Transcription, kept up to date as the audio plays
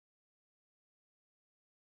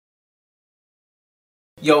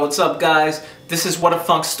Yo, what's up guys? This is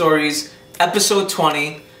Whadafunk Stories, episode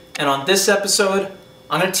 20, and on this episode,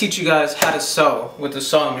 I'm going to teach you guys how to sew with the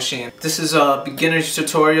sewing machine. This is a beginner's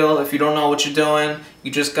tutorial. If you don't know what you're doing,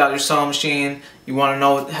 you just got your sewing machine, you want to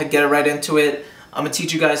know how to get right into it, I'm going to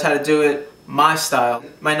teach you guys how to do it my style.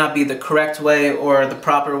 It might not be the correct way or the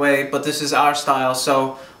proper way, but this is our style,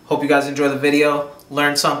 so hope you guys enjoy the video,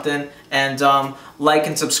 learn something, and like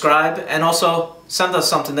and subscribe, and also send us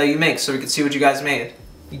something that you make so we can see what you guys made.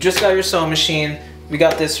 You just got your sewing machine. We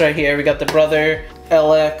got this right here. We got the Brother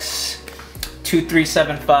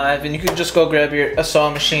LX2375, and you can just go grab a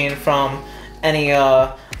sewing machine from any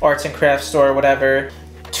arts and crafts store or whatever,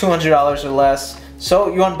 $200 or less. So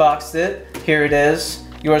you unboxed it. Here it is.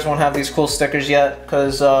 Yours won't have these cool stickers yet,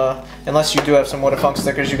 because unless you do have some Whadafunk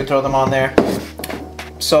stickers, you can throw them on there.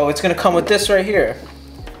 So it's gonna come with this right here.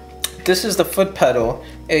 This is the foot pedal,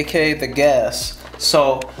 aka the gas.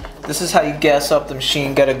 So this is how you gas up the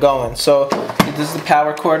machine, get it going. So this is the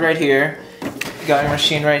power cord right here. You got your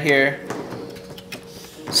machine right here.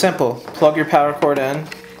 Simple. Plug your power cord in,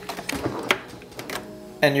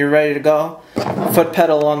 and you're ready to go. Foot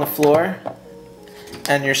pedal on the floor,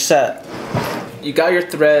 and you're set. You got your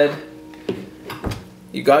thread,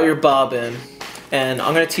 you got your bobbin, and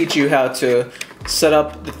I'm going to teach you how to set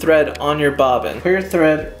up the thread on your bobbin. Put your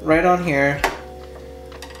thread right on here,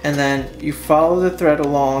 and then you follow the thread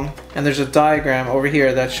along, and there's a diagram over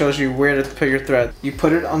here that shows you where to put your thread. You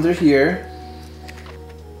put it under here,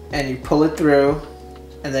 and you pull it through,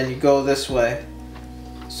 and then you go this way.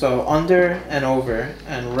 So under and over,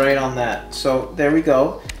 and right on that. So there we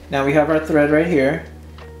go. Now we have our thread right here,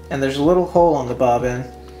 and there's a little hole on the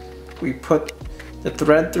bobbin. We put the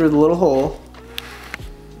thread through the little hole,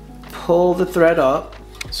 pull the thread up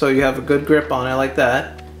so you have a good grip on it like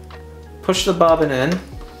that, push the bobbin in,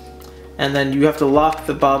 and then you have to lock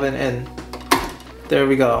the bobbin in. There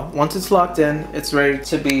we go. Once it's locked in, it's ready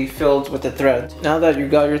to be filled with the thread. Now that you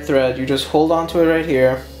got your thread, you just hold on to it right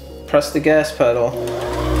here, press the gas pedal.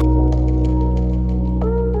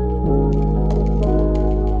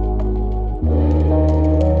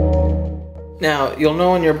 Now, you'll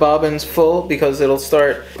know when your bobbin's full because it'll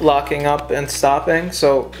start locking up and stopping.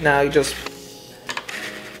 So now you just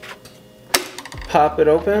pop it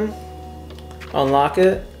open, unlock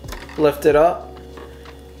it, lift it up,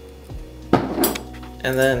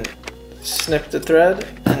 and then snip the thread,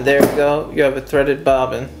 and there you go, you have a threaded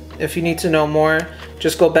bobbin. If you need to know more,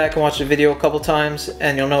 just go back and watch the video a couple times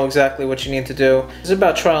and you'll know exactly what you need to do. It's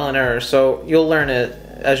about trial and error, so you'll learn it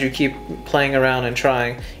as you keep playing around and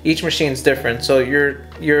trying. Each machine's different, so your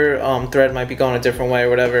thread might be going a different way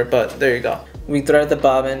or whatever, but there you go. We thread the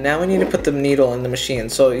bobbin. Now we need to put the needle in the machine.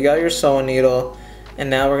 So you got your sewing needle, and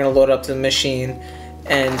now we're gonna load up to the machine,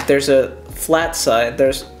 and there's a flat side.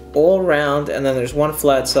 There's all round, and then there's one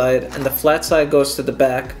flat side, and the flat side goes to the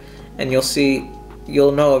back, and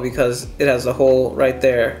you'll know because it has a hole right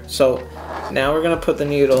there. So now we're gonna put the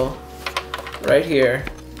needle right here,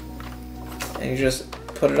 and you just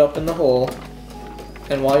put it up in the hole,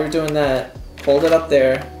 and while you're doing that, hold it up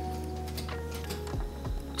there,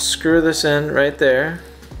 screw this in right there,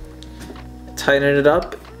 tighten it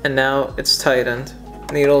up, and now it's tightened.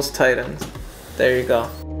 Needle's tightened. There you go.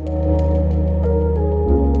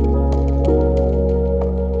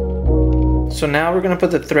 So now we're gonna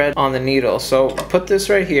put the thread on the needle. So put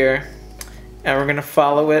this right here, and we're gonna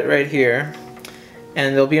follow it right here.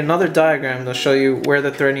 And there'll be another diagram that'll show you where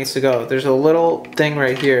the thread needs to go. There's a little thing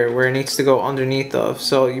right here where it needs to go underneath of.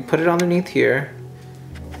 So you put it underneath here,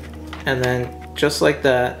 and then just like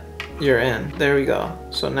that, you're in. There we go.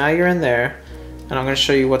 So now you're in there, and I'm gonna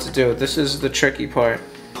show you what to do. This is the tricky part.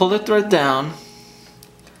 Pull the thread down,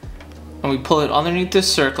 and we pull it underneath this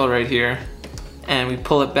circle right here, and we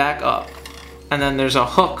pull it back up. And then there's a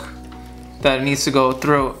hook that it needs to go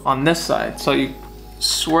through on this side. So you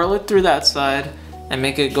swirl it through that side, and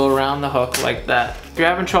make it go around the hook like that. If you're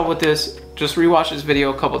having trouble with this, just rewatch this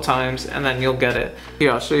video a couple times and then you'll get it.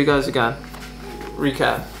 Here, I'll show you guys again.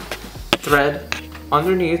 Recap. Thread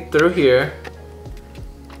underneath through here,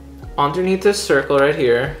 underneath this circle right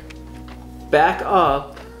here, back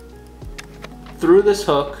up through this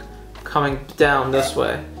hook, coming down this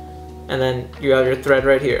way, and then you have your thread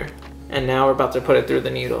right here. And now we're about to put it through the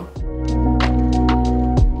needle.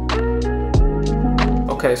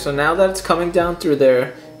 Okay, so now that it's coming down through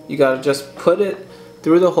there, you gotta just put it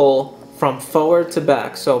through the hole from forward to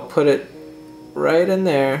back. So put it right in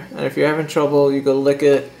there, and if you're having trouble, you go lick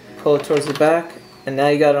it, pull it towards the back, and now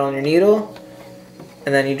you got it on your needle,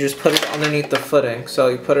 and then you just put it underneath the footing. So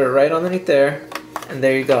you put it right underneath there, and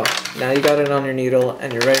there you go. Now you got it on your needle,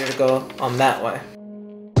 and you're ready to go on that way.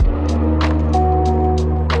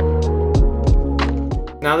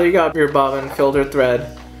 Now that you got your bobbin filled with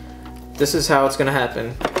thread, this is how it's gonna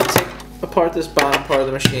happen. Take apart this bottom part of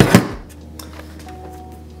the machine.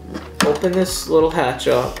 Open this little hatch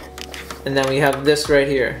up, and then we have this right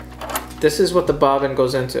here. This is what the bobbin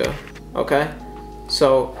goes into, okay?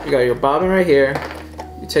 So you got your bobbin right here.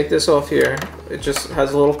 You take this off here. It just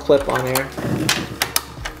has a little clip on here.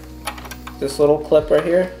 This little clip right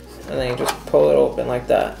here, and then you just pull it open like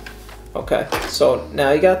that. Okay, so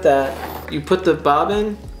now you got that. You put the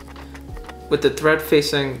bobbin with the thread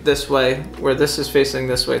facing this way, where this is facing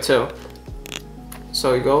this way too.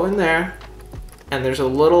 So you go in there, and there's a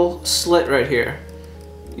little slit right here.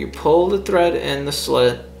 You pull the thread in the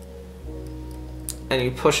slit, and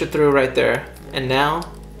you push it through right there. And now,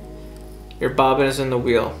 your bobbin is in the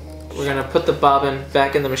wheel. We're gonna put the bobbin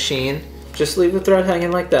back in the machine. Just leave the thread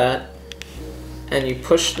hanging like that, and you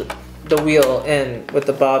push the wheel in with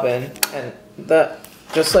the bobbin, and that,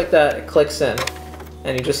 just like that, it clicks in.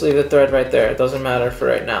 And you just leave the thread right there. It doesn't matter for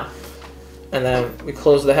right now. And then we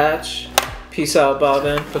close the hatch. Peace out,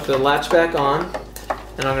 bobbin. Put the latch back on,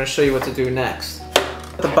 and I'm gonna show you what to do next.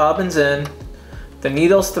 The bobbin's in, the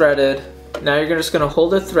needle's threaded. Now you're just gonna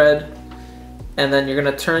hold the thread, and then you're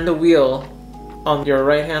gonna turn the wheel on your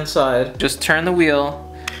right hand side. Just turn the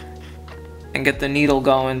wheel and get the needle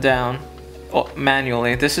going down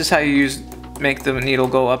manually. This is how you make the needle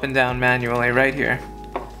go up and down manually right here.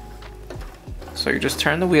 So you just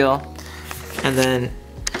turn the wheel, and then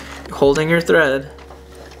holding your thread,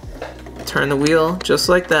 turn the wheel just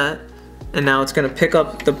like that, and now it's gonna pick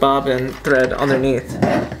up the bobbin thread underneath.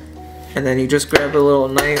 And then you just grab a little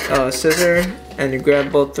knife, scissor, and you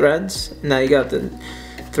grab both threads. Now you got the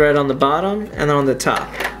thread on the bottom and on the top.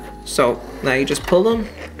 So now you just pull them,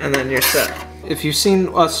 and then you're set. If you've seen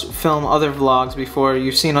us film other vlogs before,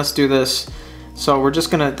 you've seen us do this. So we're just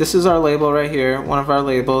gonna, this is our label right here, one of our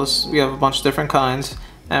labels. We have a bunch of different kinds,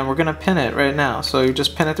 and we're gonna pin it right now. So you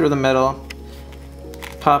just pin it through the middle,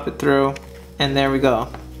 pop it through, and there we go.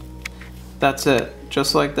 That's it,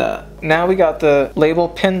 just like that. Now we got the label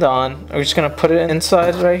pinned on. We're just gonna put it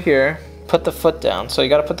inside right here, put the foot down. So you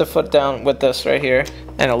gotta put the foot down with this right here,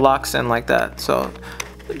 and it locks in like that. So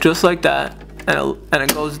just like that, and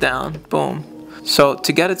it goes down, boom. So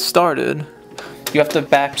to get it started, you have to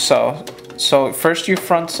back sew. So first you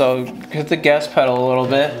front sew, hit the gas pedal a little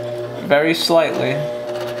bit, very slightly.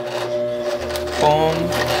 Boom,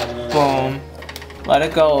 boom. Let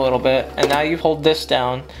it go a little bit, and now you hold this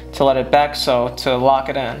down to let it back sew to lock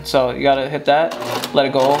it in. So you gotta hit that, let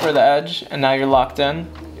it go over the edge, and now you're locked in.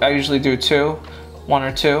 I usually do one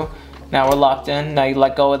or two. Now we're locked in, now you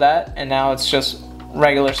let go of that, and now it's just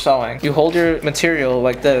regular sewing. You hold your material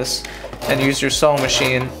like this, and use your sewing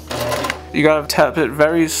machine. You gotta tap it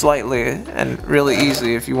very slightly and really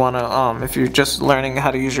easy if you wanna, if you're just learning how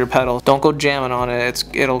to use your pedal. Don't go jamming on it,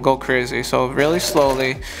 it'll go crazy. So really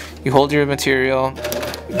slowly, you hold your material,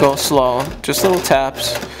 go slow, just little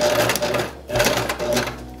taps,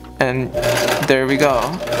 and there we go.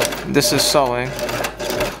 This is sewing.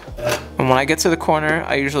 And when I get to the corner,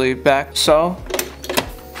 I usually back sew,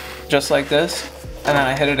 just like this, and then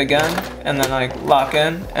I hit it again, and then I lock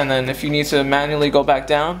in, and then if you need to manually go back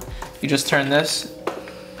down, you just turn this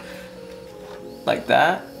like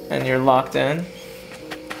that, and you're locked in.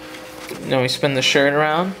 Then we spin the shirt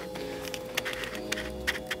around.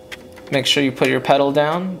 Make sure you put your pedal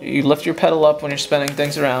down. You lift your pedal up when you're spinning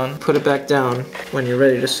things around. Put it back down when you're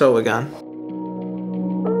ready to sew again.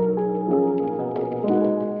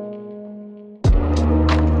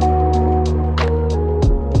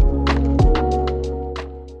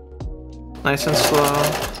 Nice and slow.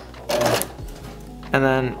 And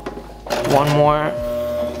then one more.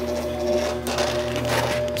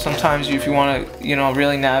 Sometimes if you want to,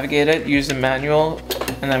 really navigate it, use the manual,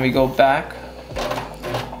 and then we go back,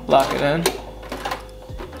 lock it in,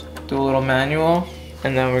 do a little manual,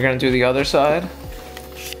 and then we're going to do the other side.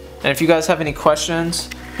 And if you guys have any questions,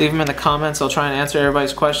 leave them in the comments. I'll try and answer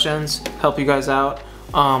everybody's questions, help you guys out.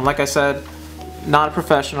 Like I said, not a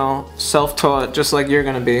professional, self-taught, just like you're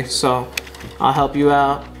going to be. So I'll help you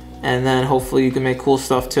out, and then hopefully you can make cool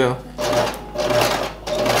stuff too.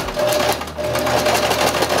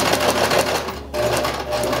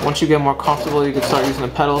 Once you get more comfortable, you can start using the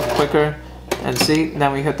pedal quicker. And see,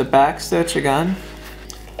 then we hit the back stitch again,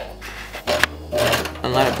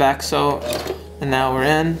 and let it back sew, and now we're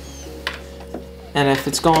in. And if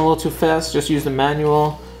it's going a little too fast, just use the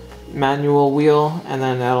manual wheel, and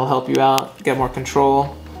then that'll help you out, get more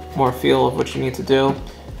control, more feel of what you need to do.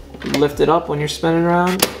 You lift it up when you're spinning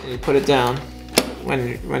around, and you put it down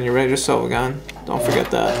when you're ready to sew again. Don't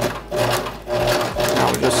forget that.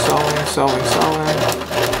 Now we're just sewing, sewing, sewing.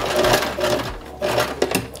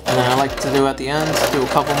 And then I like to do at the end, do a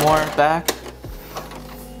couple more back.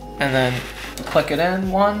 And then click it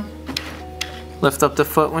in, one. Lift up the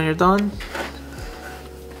foot when you're done.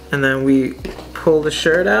 And then we pull the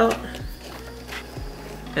shirt out.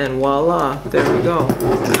 And voila, there we go.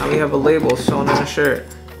 Now we have a label sewn on the shirt.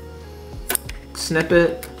 Snip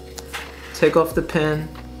it, take off the pin,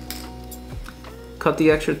 cut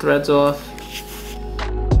the extra threads off.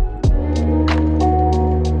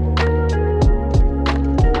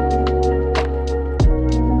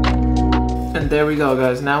 And there we go,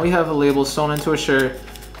 guys. Now we have a label sewn into a shirt.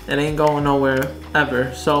 It ain't going nowhere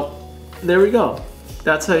ever. So there we go.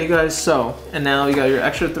 That's how you guys sew. And now you got your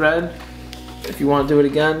extra thread. If you want to do it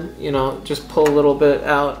again, you know, just pull a little bit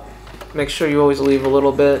out. Make sure you always leave a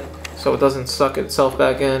little bit so it doesn't suck itself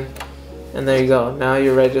back in. And there you go. Now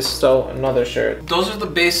you're ready to sew another shirt. Those are the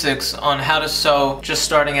basics on how to sew just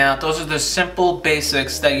starting out. Those are the simple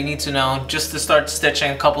basics that you need to know just to start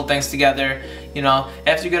stitching a couple things together. You know,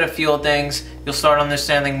 after you get a feel of things, you'll start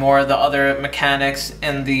understanding more of the other mechanics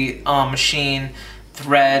in the machine,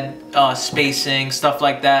 thread, spacing, stuff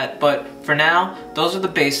like that. But for now, those are the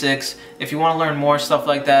basics. If you want to learn more stuff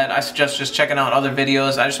like that, I suggest just checking out other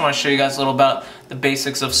videos. I just want to show you guys a little about the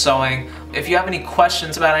basics of sewing. If you have any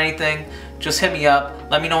questions about anything, just hit me up.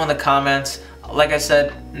 Let me know in the comments. Like I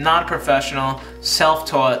said, not professional,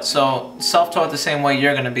 self-taught. So self-taught the same way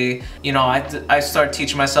you're gonna be. You know, I started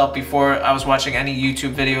teaching myself before I was watching any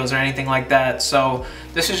YouTube videos or anything like that. So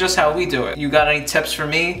this is just how we do it. You got any tips for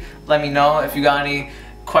me? Let me know. If you got any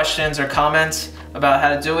questions or comments about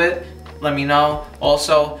how to do it, let me know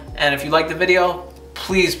also. And if you like the video,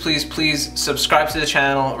 please, please, please subscribe to the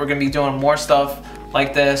channel. We're gonna be doing more stuff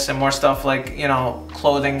like this and more stuff like, you know,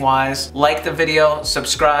 clothing wise. Like the video,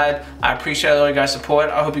 subscribe. I appreciate all you guys' support.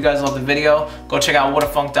 I hope you guys love the video. Go check out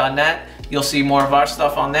Whadafunk.net. You'll see more of our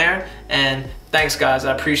stuff on there. And thanks guys,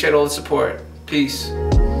 I appreciate all the support. Peace.